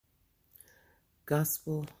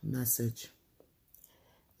Gospel message.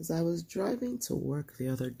 As I was driving to work the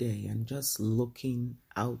other day and just looking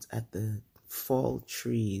out at the fall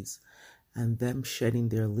trees and them shedding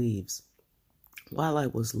their leaves, while I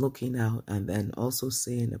was looking out and then also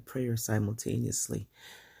saying a prayer simultaneously,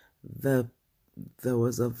 there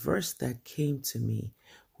was a verse that came to me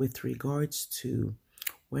with regards to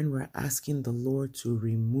when we're asking the Lord to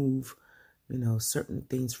remove certain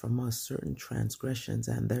things from us, certain transgressions.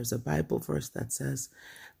 And there's a Bible verse that says,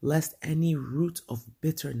 lest any root of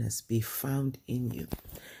bitterness be found in you.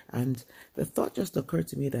 And the thought just occurred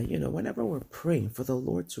to me that, whenever we're praying for the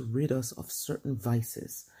Lord to rid us of certain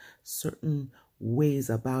vices, certain ways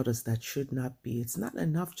about us that should not be, it's not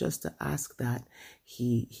enough just to ask that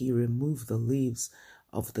he remove the leaves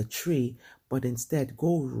of the tree, but instead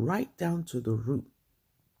go right down to the root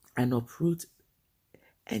and uproot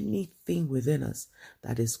anything within us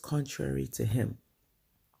that is contrary to him.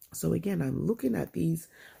 So again, I'm looking at these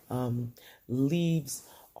leaves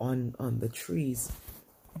on the trees,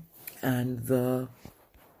 and the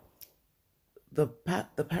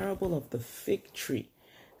parable of the fig tree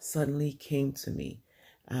suddenly came to me.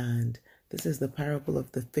 And this is the parable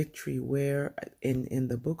of the fig tree, where in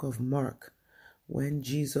the book of Mark, when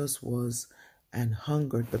Jesus was and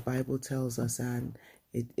hungered, the Bible tells us, and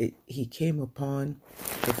he came upon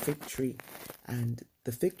the fig tree, and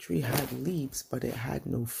the fig tree had leaves, but it had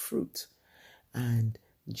no fruit. And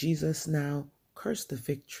Jesus now cursed the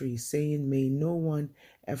fig tree, saying, may no one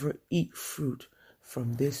ever eat fruit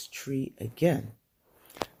from this tree again.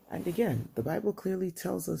 And again, the Bible clearly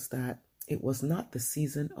tells us that it was not the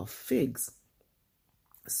season of figs.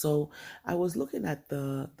 So I was looking at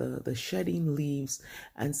the shedding leaves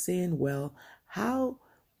and saying, well, how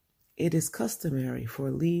it is customary for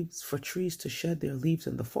trees to shed their leaves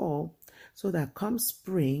in the fall, so that come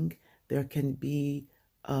spring, there can be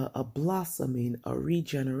a blossoming, a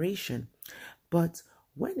regeneration. But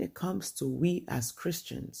when it comes to we as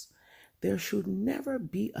Christians, there should never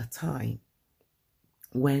be a time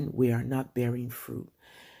when we are not bearing fruit.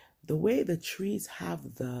 The way the trees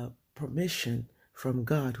have the permission from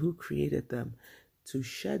God, who created them, to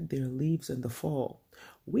shed their leaves in the fall,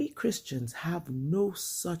 we Christians have no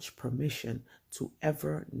such permission to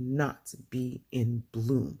ever not be in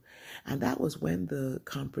bloom. And that was when the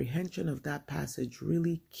comprehension of that passage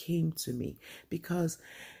really came to me, because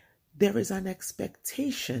there is an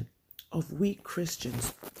expectation of we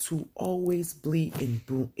Christians to always be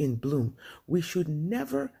in bloom. We should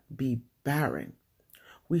never be barren.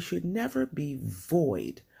 We should never be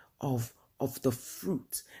void of the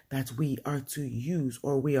fruit that we are to use,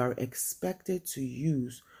 or we are expected to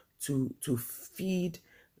use to feed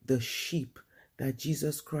the sheep that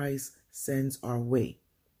Jesus Christ sends our way.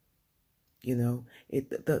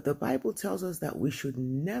 The Bible tells us that we should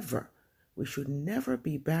never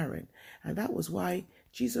be barren. And that was why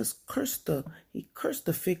Jesus cursed the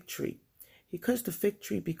fig tree. He cursed the fig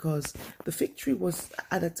tree because the fig tree was,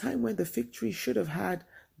 at a time when the fig tree should have had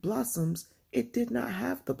blossoms, it did not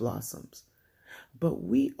have the blossoms. But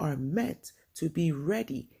we are meant to be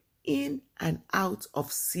ready in and out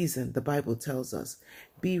of season, the Bible tells us.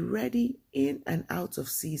 Be ready in and out of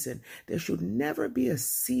season. There should never be a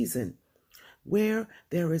season where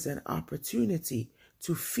there is an opportunity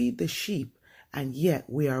to feed the sheep, and yet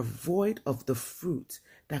we are void of the fruit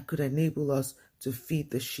that could enable us to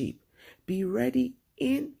feed the sheep. Be ready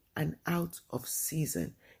in and out of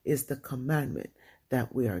season is the commandment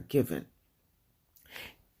that we are given.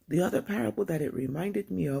 The other parable that it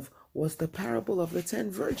reminded me of was the parable of the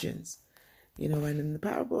 10 virgins. And in the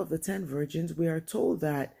parable of the 10 virgins, we are told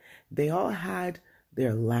that they all had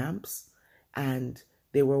their lamps and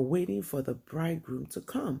they were waiting for the bridegroom to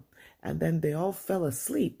come. And then they all fell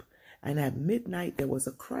asleep. And at midnight, there was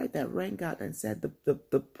a cry that rang out and said,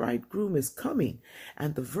 the bridegroom is coming.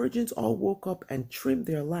 And the virgins all woke up and trimmed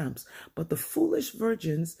their lamps. But the foolish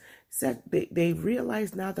virgins said they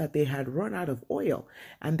realized now that they had run out of oil,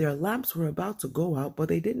 and their lamps were about to go out, but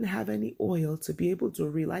they didn't have any oil to be able to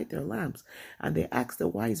relight their lamps. And they asked the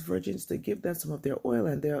wise virgins to give them some of their oil,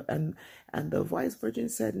 and the wise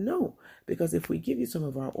virgins said, no, because if we give you some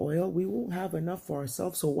of our oil, we won't have enough for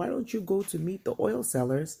ourselves. So why don't you go to meet the oil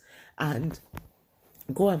sellers and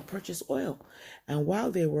go and purchase oil? And while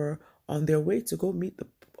they were on their way to go meet the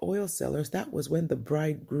oil sellers, that was when the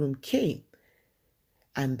bridegroom came.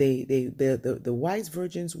 And the wise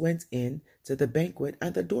virgins went in to the banquet,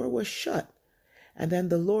 and the door was shut. And then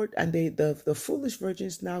the foolish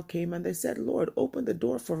virgins now came and they said, Lord, open the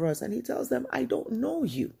door for us. And he tells them, I don't know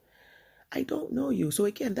you. I don't know you. So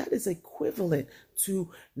again, that is equivalent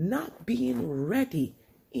to not being ready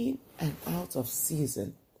in and out of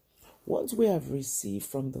season. Once we have received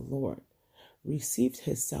from the Lord, received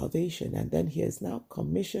his salvation, and then he has now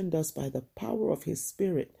commissioned us by the power of his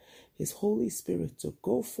Spirit, his Holy Spirit, to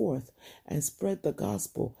go forth and spread the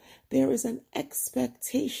gospel, there is an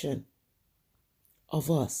expectation of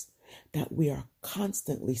us that we are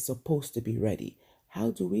constantly supposed to be ready.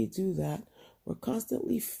 How do we do that? We're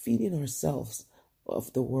constantly feeding ourselves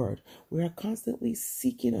of the word. We are constantly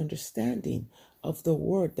seeking understanding of the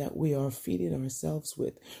word that we are feeding ourselves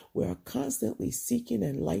with. We are constantly seeking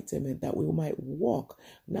enlightenment that we might walk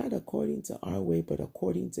not according to our way, but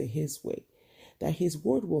according to his way. That his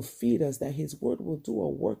word will feed us, that his word will do a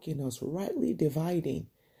work in us, rightly dividing.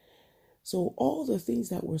 So all the things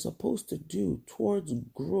that we're supposed to do towards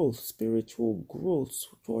growth, spiritual growth,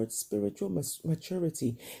 towards spiritual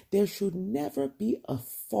maturity, there should never be a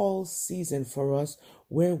fall season for us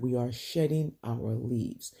where we are shedding our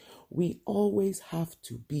leaves. We always have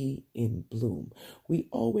to be in bloom. We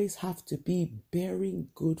always have to be bearing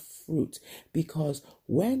good fruit, because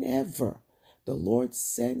whenever the Lord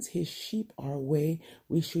sends his sheep our way,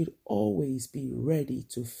 we should always be ready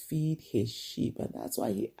to feed his sheep. And that's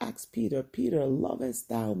why he asked Peter, Peter, lovest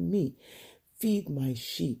thou me? Feed my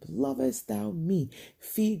sheep. Lovest thou me?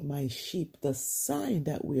 Feed my sheep. The sign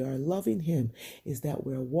that we are loving him is that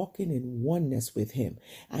we're walking in oneness with him,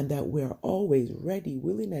 and that we're always ready,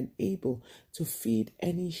 willing, and able to feed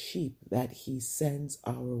any sheep that he sends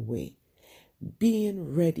our way.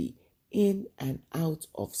 Being ready in and out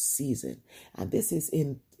of season. And this is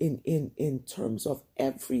in terms of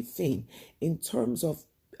everything, in terms of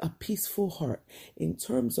a peaceful heart, in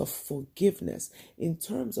terms of forgiveness, in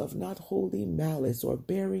terms of not holding malice or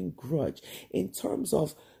bearing grudge, in terms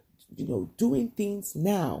of doing things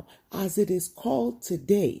now as it is called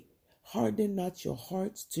today. Harden not your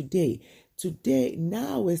hearts today. Today,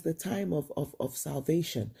 now is the time of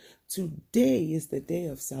salvation. Today is the day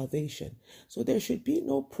of salvation. So there should be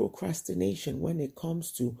no procrastination when it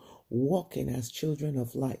comes to walking as children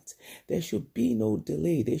of light. There should be no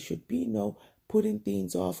delay. There should be no putting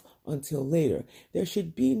things off until later. There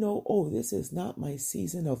should be no, this is not my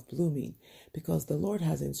season of blooming, because the Lord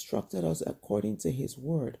has instructed us according to his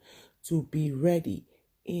word to be ready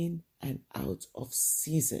in and out of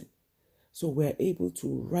season. So we're able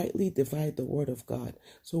to rightly divide the word of God.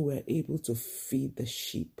 So we're able to feed the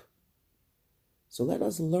sheep. So let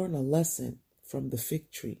us learn a lesson from the fig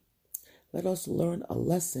tree. Let us learn a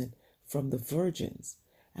lesson from the virgins.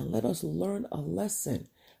 And let us learn a lesson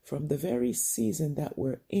from the very season that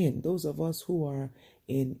we're in. Those of us who are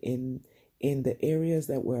in the areas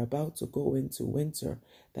that we're about to go into winter,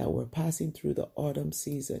 that we're passing through the autumn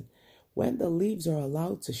season. When the leaves are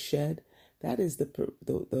allowed to shed, that is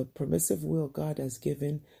the permissive will God has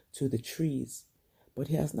given to the trees. But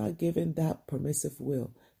he has not given that permissive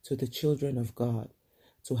will to the children of God,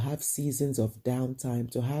 to have seasons of downtime,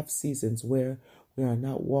 to have seasons where we are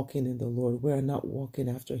not walking in the Lord, we are not walking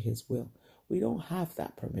after his will. We don't have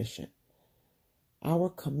that permission. Our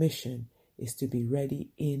commission is to be ready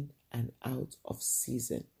in and out of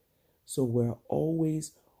season. So we're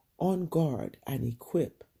always on guard and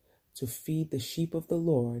equipped to feed the sheep of the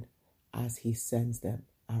Lord as he sends them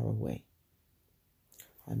our way.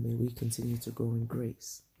 And may we continue to grow in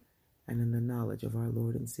grace and in the knowledge of our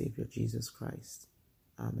Lord and Savior Jesus Christ.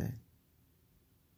 Amen.